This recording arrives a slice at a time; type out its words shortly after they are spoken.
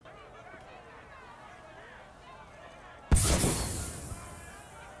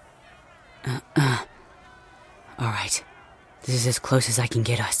Alright. This is as close as I can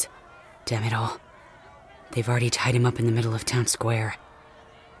get us. Damn it all. They've already tied him up in the middle of town square.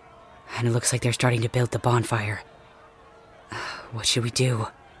 And it looks like they're starting to build the bonfire. What should we do?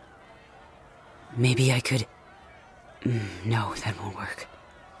 Maybe I could... No, that won't work.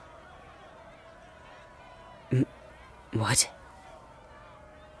 What?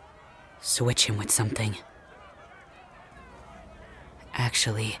 Switch him with something.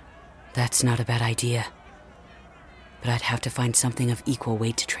 Actually, that's not a bad idea. But I'd have to find something of equal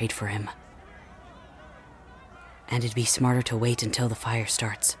weight to trade for him. And it'd be smarter to wait until the fire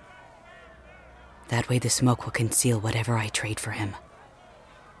starts. That way the smoke will conceal whatever I trade for him.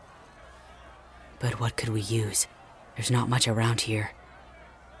 But what could we use? There's not much around here.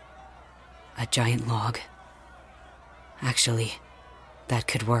 A giant log. Actually, that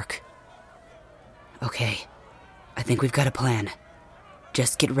could work. Okay, I think we've got a plan.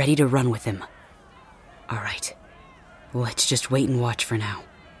 Just get ready to run with him. Alright, let's just wait and watch for now.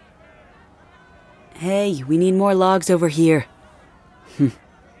 Hey, we need more logs over here.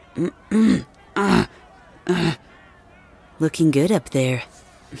 Looking good up there.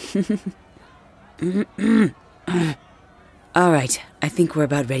 Alright, I think we're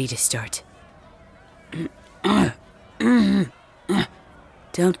about ready to start.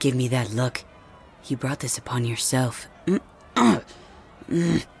 Don't give me that look. You brought this upon yourself.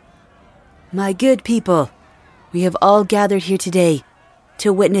 My good people, we have all gathered here today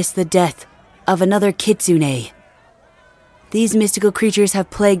to witness the death of another Kitsune. These mystical creatures have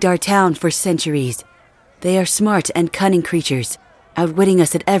plagued our town for centuries. They are smart and cunning creatures, outwitting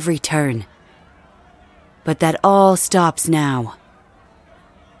us at every turn. But that all stops now.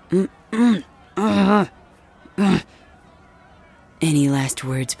 Any last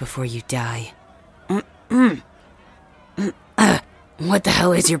words before you die? What the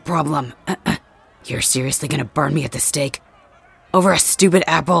hell is your problem? You're seriously gonna burn me at the stake? Over a stupid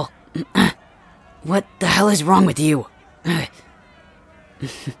apple? What the hell is wrong with you?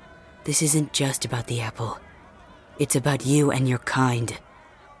 This isn't just about the apple. It's about you and your kind.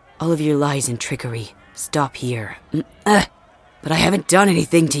 All of your lies and trickery stop here. But I haven't done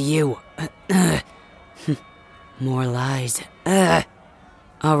anything to you. More lies.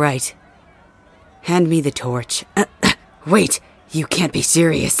 All right. Hand me the torch. Wait, you can't be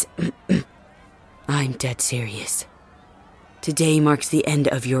serious. I'm dead serious. Today marks the end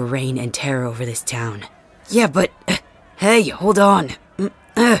of your reign and terror over this town. Yeah, but... hey, hold on.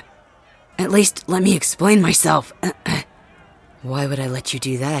 At least let me explain myself. Why would I let you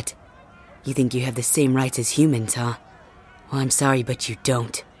do that? You think you have the same rights as humans, huh? Well, I'm sorry, but you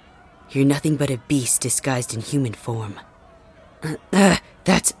don't. You're nothing but a beast disguised in human form.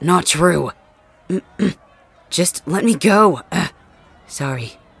 That's not true. Just let me go.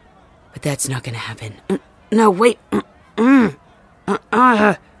 Sorry, but that's not gonna happen. No, wait.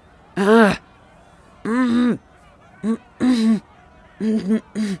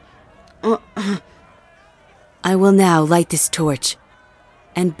 I will now light this torch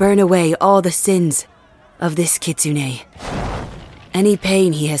and burn away all the sins of this Kitsune. Any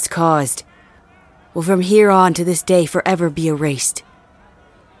pain he has caused will from here on to this day forever be erased.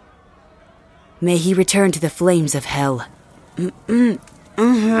 May he return to the flames of hell.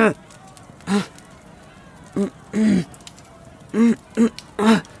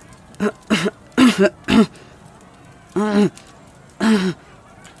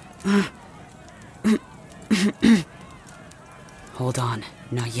 Hold on,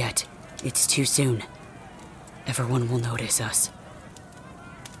 not yet. It's too soon. Everyone will notice us.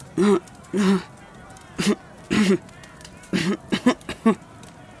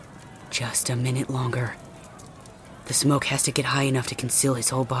 Just a minute longer. The smoke has to get high enough to conceal his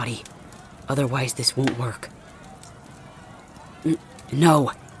whole body. Otherwise, this won't work.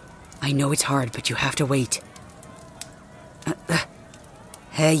 No. I know it's hard, but you have to wait.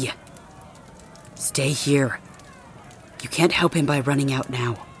 Hey. Stay here. You can't help him by running out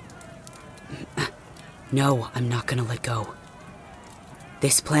now. No, I'm not gonna let go.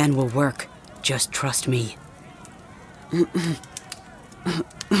 This plan will work. Just trust me.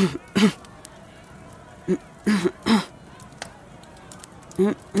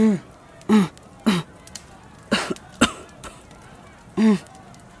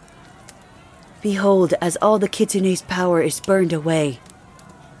 Behold, as all the Kitsune's power is burned away.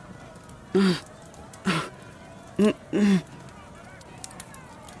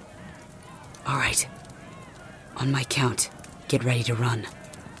 Alright. On my count, get ready to run.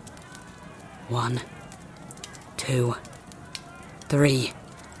 1, 2, 3.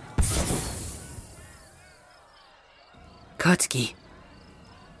 Katsuki.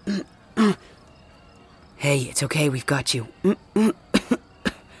 Hey, it's okay, we've got you.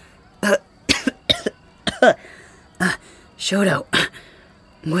 Shoto,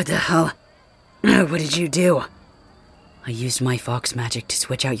 what the hell? What did you do? I used my fox magic to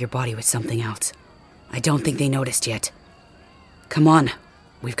switch out your body with something else. I don't think they noticed yet. Come on,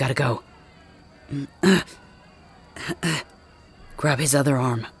 we've got to go. Grab his other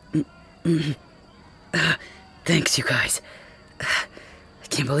arm. Thanks, you guys. I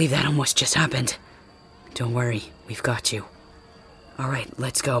can't believe that almost just happened. Don't worry, we've got you. Alright,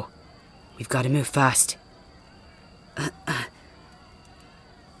 let's go. We've got to move fast.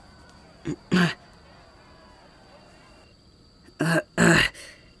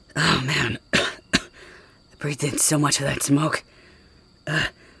 Oh man. I breathed in so much of that smoke.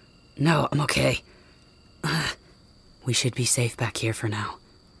 No, I'm okay. We should be safe back here for now.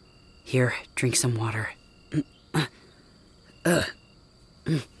 Here, drink some water.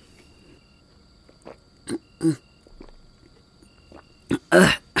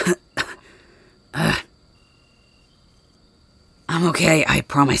 I'm okay, I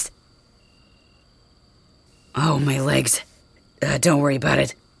promise. Oh, my legs. Don't worry about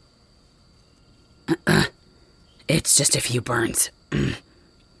it. It's just a few burns.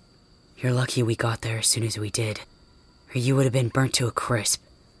 You're lucky we got there as soon as we did, or you would have been burnt to a crisp.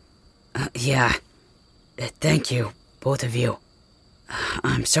 Yeah. Thank you, both of you.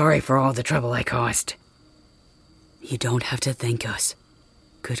 I'm sorry for all the trouble I caused. You don't have to thank us.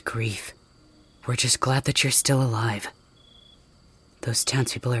 Good grief. We're just glad that you're still alive. Those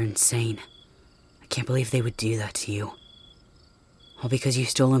townspeople are insane. I can't believe they would do that to you. All because you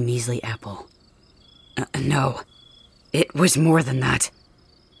stole a measly apple. No. It was more than that.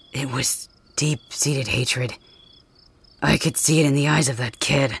 It was deep-seated hatred. I could see it in the eyes of that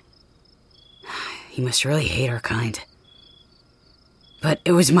kid. He must really hate our kind. But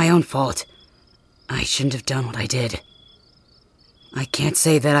it was my own fault. I shouldn't have done what I did. I can't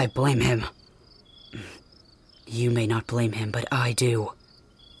say that I blame him. You may not blame him, but I do.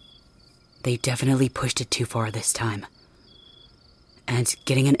 They definitely pushed it too far this time. And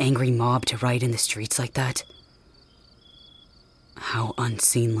getting an angry mob to riot in the streets like that? How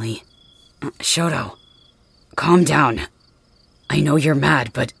unseemly. Shoto, calm down. I know you're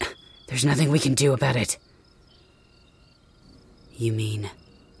mad, but there's nothing we can do about it. You mean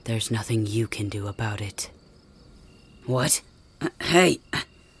there's nothing you can do about it? What? Hey,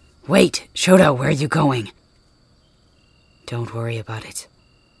 wait, Shoto, where are you going? Don't worry about it.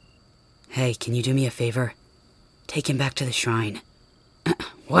 Hey, can you do me a favor? Take him back to the shrine.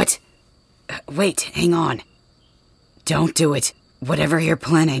 What? Wait, hang on. Don't do it. Whatever you're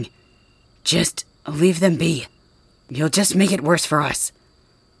planning. Just leave them be. You'll just make it worse for us.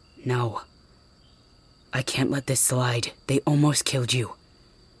 No. I can't let this slide. They almost killed you.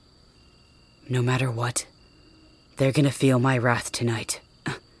 No matter what, they're gonna feel my wrath tonight.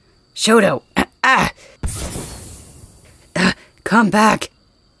 Shoto! Come back!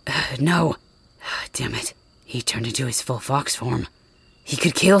 No. Damn it. He turned into his full fox form. He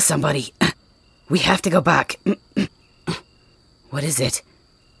could kill somebody. We have to go back. What is it?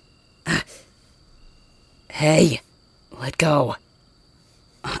 Hey, let go.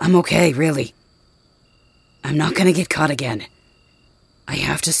 I'm okay, really. I'm not gonna get caught again. I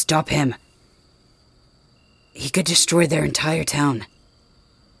have to stop him. He could destroy their entire town.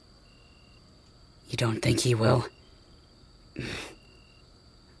 You don't think he will?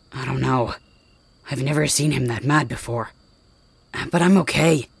 I don't know. I've never seen him that mad before. But I'm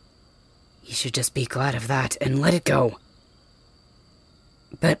okay. You should just be glad of that and let it go.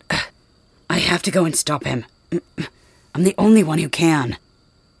 But I have to go and stop him. I'm the only one who can.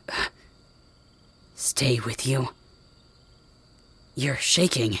 Stay with you. You're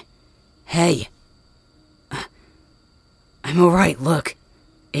shaking. Hey. I'm alright, look.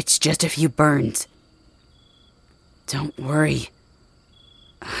 It's just a few burns. Don't worry.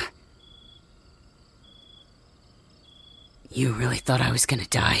 You really thought I was gonna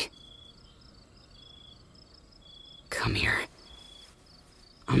die? Come here.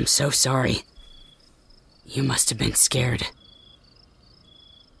 I'm so sorry. You must have been scared.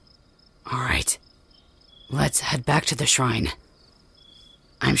 Alright. Let's head back to the shrine.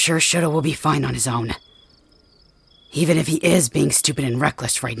 I'm sure Shoto will be fine on his own. Even if he is being stupid and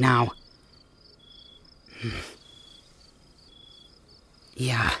reckless right now.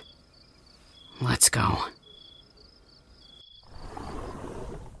 Yeah. Let's go.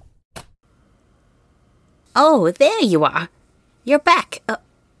 Oh, there you are. You're back.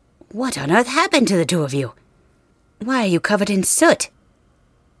 What on earth happened to the two of you? Why are you covered in soot?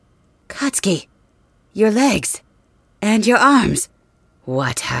 Katsuki, your legs. And your arms.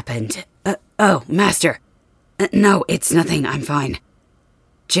 What happened? Oh, Master, No, it's nothing. I'm fine.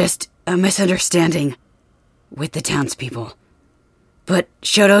 Just a misunderstanding with the townspeople. But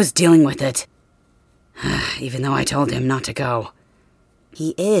Shoto's dealing with it. Even though I told him not to go.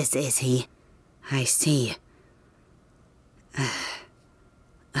 He is he? I see.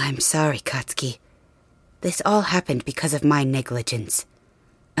 I'm sorry, Katsuki. This all happened because of my negligence.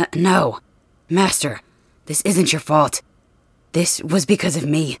 No. Master, this isn't your fault. This was because of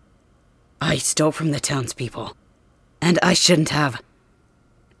me. I stole from the townspeople. And I shouldn't have.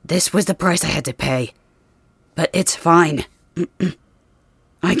 This was the price I had to pay. But it's fine.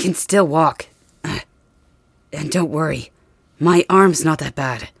 I can still walk. And don't worry, my arm's not that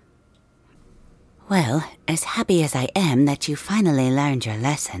bad. Well, as happy as I am that you finally learned your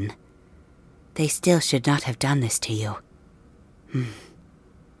lesson, they still should not have done this to you.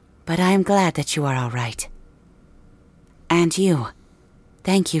 But I am glad that you are all right. And you,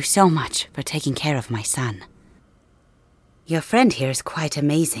 thank you so much for taking care of my son. Your friend here is quite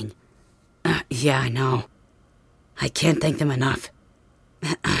amazing. Yeah, I know. I can't thank them enough.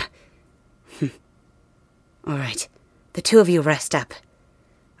 All right, the two of you rest up.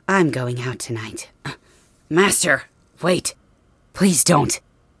 I'm going out tonight. Master, wait. Please don't.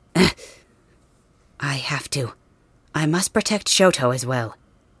 I have to. I must protect Shoto as well.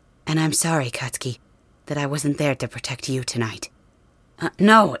 And I'm sorry, Katsuki, that I wasn't there to protect you tonight.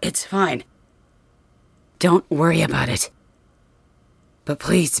 No, it's fine. Don't worry about it. But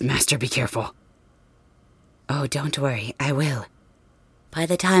please, Master, be careful. Oh, don't worry, I will. By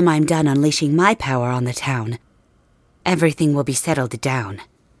the time I'm done unleashing my power on the town, everything will be settled down.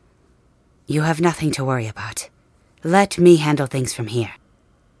 You have nothing to worry about. Let me handle things from here.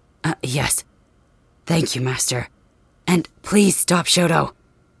 Yes. Thank you, Master. And please stop Shoto.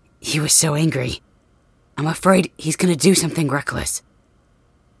 He was so angry. I'm afraid he's gonna do something reckless.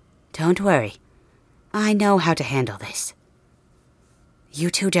 Don't worry. I know how to handle this. You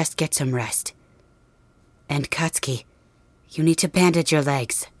two just get some rest. And Katsuki, you need to bandage your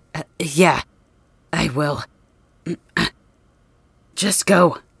legs. Yeah, I will. Just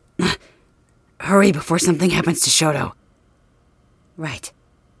go. Hurry before something happens to Shoto. Right.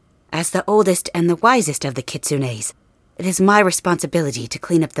 As the oldest and the wisest of the Kitsunes, it is my responsibility to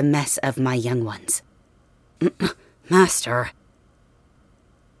clean up the mess of my young ones. Master.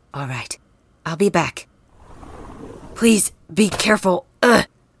 All right. I'll be back. Please, be careful.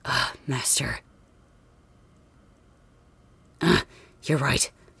 Master. You're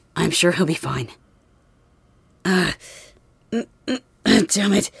right. I'm sure he'll be fine. Damn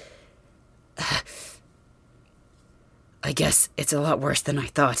it. I guess it's a lot worse than I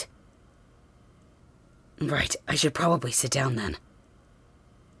thought. Right, I should probably sit down then.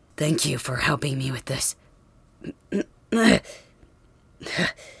 Thank you for helping me with this.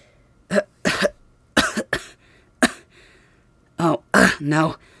 Oh,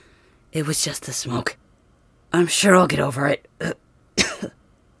 no. It was just the smoke. I'm sure I'll get over it.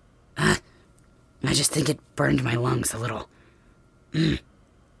 I just think it burned my lungs a little.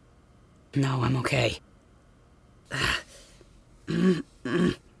 No, I'm okay.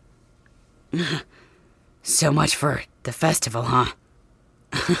 So much for the festival, huh?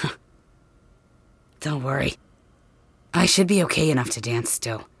 Don't worry. I should be okay enough to dance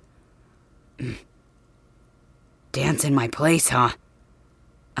still. Dance in my place, huh?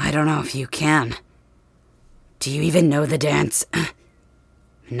 I don't know if you can. Do you even know the dance?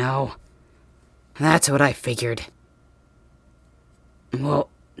 No. That's what I figured. Well,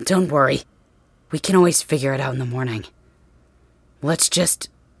 don't worry. We can always figure it out in the morning. Let's just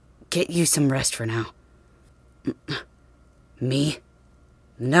get you some rest for now. Me?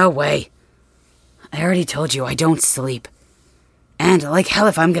 No way. I already told you I don't sleep. And like hell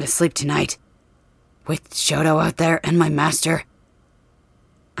if I'm gonna sleep tonight. With Shoto out there and my master,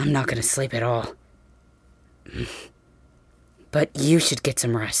 I'm not gonna sleep at all. But you should get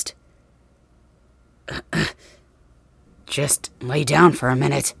some rest. Just lay down for a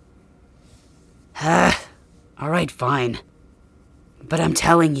minute. Alright, fine. But I'm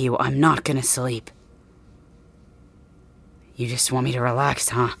telling you, I'm not gonna sleep. You just want me to relax,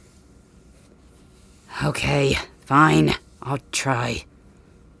 huh? Okay, fine. I'll try.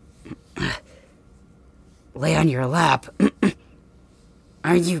 Lay on your lap.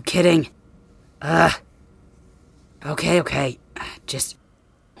 Are you kidding? Okay. Just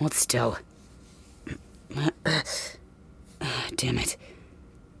hold still. Damn it.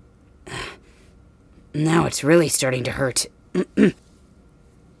 Now it's really starting to hurt.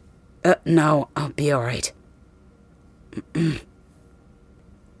 No, I'll be alright.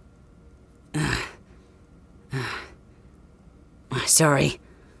 Sorry.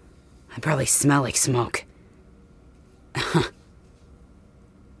 I probably smell like smoke.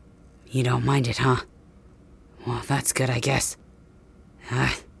 You don't mind it, huh? Well, that's good, I guess.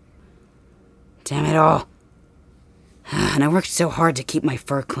 Damn it all. And I worked so hard to keep my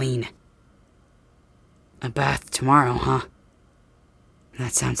fur clean. A bath tomorrow, huh?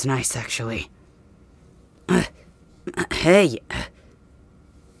 That sounds nice, actually. Hey.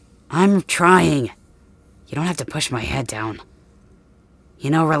 I'm trying. You don't have to push my head down. You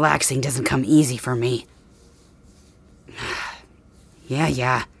know, relaxing doesn't come easy for me.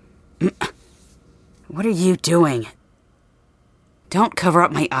 Yeah. What are you doing? Don't cover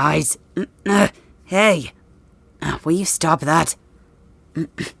up my eyes. Hey. Will you stop that?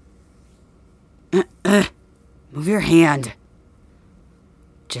 Move your hand.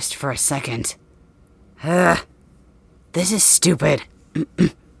 Just for a second. This is stupid.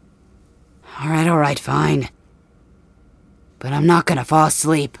 Alright, fine. But I'm not gonna fall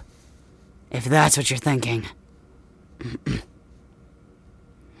asleep, if that's what you're thinking.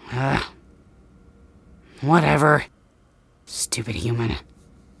 Whatever. Stupid human.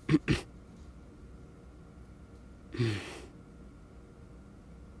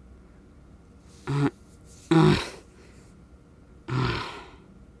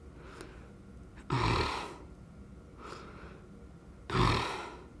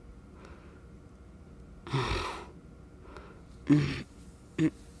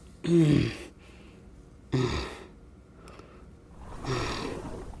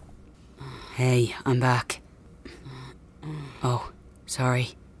 Hey, I'm back. Oh, sorry.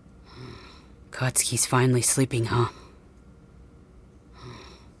 Katsuki's finally sleeping, huh?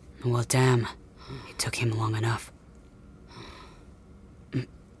 Well, damn. It took him long enough.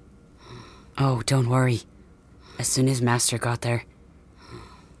 Oh, don't worry. As soon as Master got there,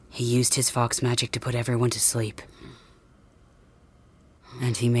 he used his fox magic to put everyone to sleep.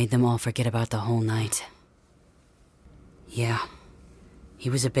 And he made them all forget about the whole night. Yeah, he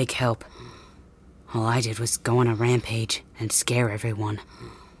was a big help. All I did was go on a rampage and scare everyone.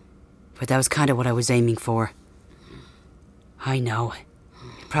 But that was kind of what I was aiming for. I know.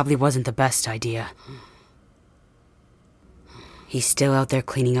 It probably wasn't the best idea. He's still out there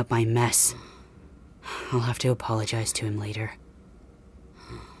cleaning up my mess. I'll have to apologize to him later.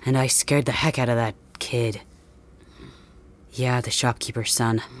 And I scared the heck out of that kid. Yeah, the shopkeeper's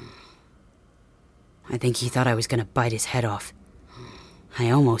son. I think he thought I was gonna bite his head off. I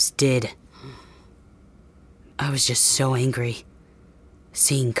almost did. I was just so angry.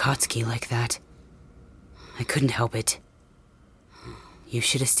 Seeing Katsuki like that. I couldn't help it. You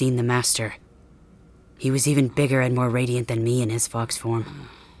should have seen the Master. He was even bigger and more radiant than me in his fox form.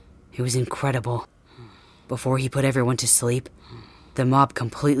 It was incredible. Before he put everyone to sleep, the mob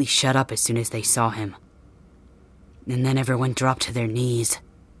completely shut up as soon as they saw him. And then everyone dropped to their knees,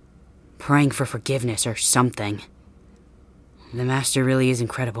 praying for forgiveness or something. The Master really is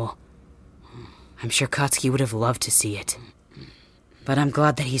incredible. I'm sure Katsuki would have loved to see it. But I'm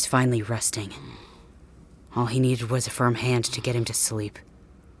glad that he's finally resting. All he needed was a firm hand to get him to sleep.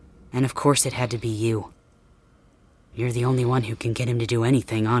 And of course it had to be you. You're the only one who can get him to do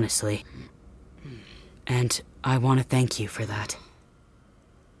anything, honestly. And I want to thank you for that.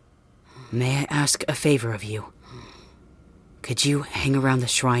 May I ask a favor of you? Could you hang around the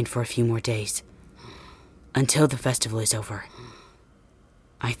shrine for a few more days? Until the festival is over.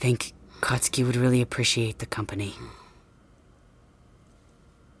 I think Katsuki would really appreciate the company.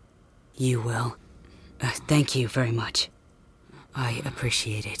 You will. Thank you very much. I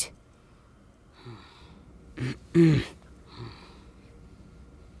appreciate it.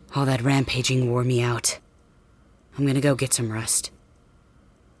 All that rampaging wore me out. I'm gonna go get some rest.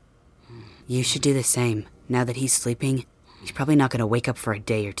 You should do the same. Now that he's sleeping, he's probably not gonna wake up for a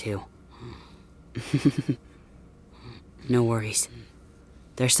day or two. No worries.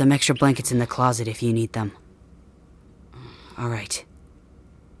 There's some extra blankets in the closet if you need them. All right.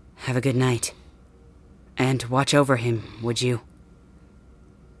 Have a good night. And watch over him, would you?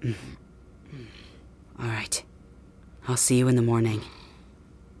 All right. I'll see you in the morning.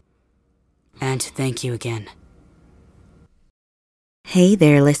 And thank you again. Hey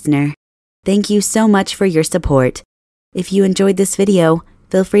there, listener. Thank you so much for your support. If you enjoyed this video,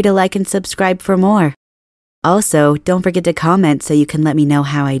 feel free to like and subscribe for more. Also, don't forget to comment so you can let me know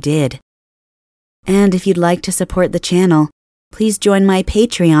how I did. And if you'd like to support the channel, please join my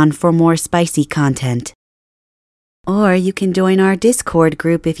Patreon for more spicy content. Or you can join our Discord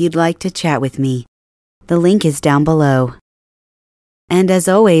group if you'd like to chat with me. The link is down below. And as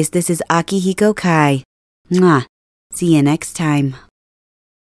always, this is Akihiko Kai. Mwah. See you next time.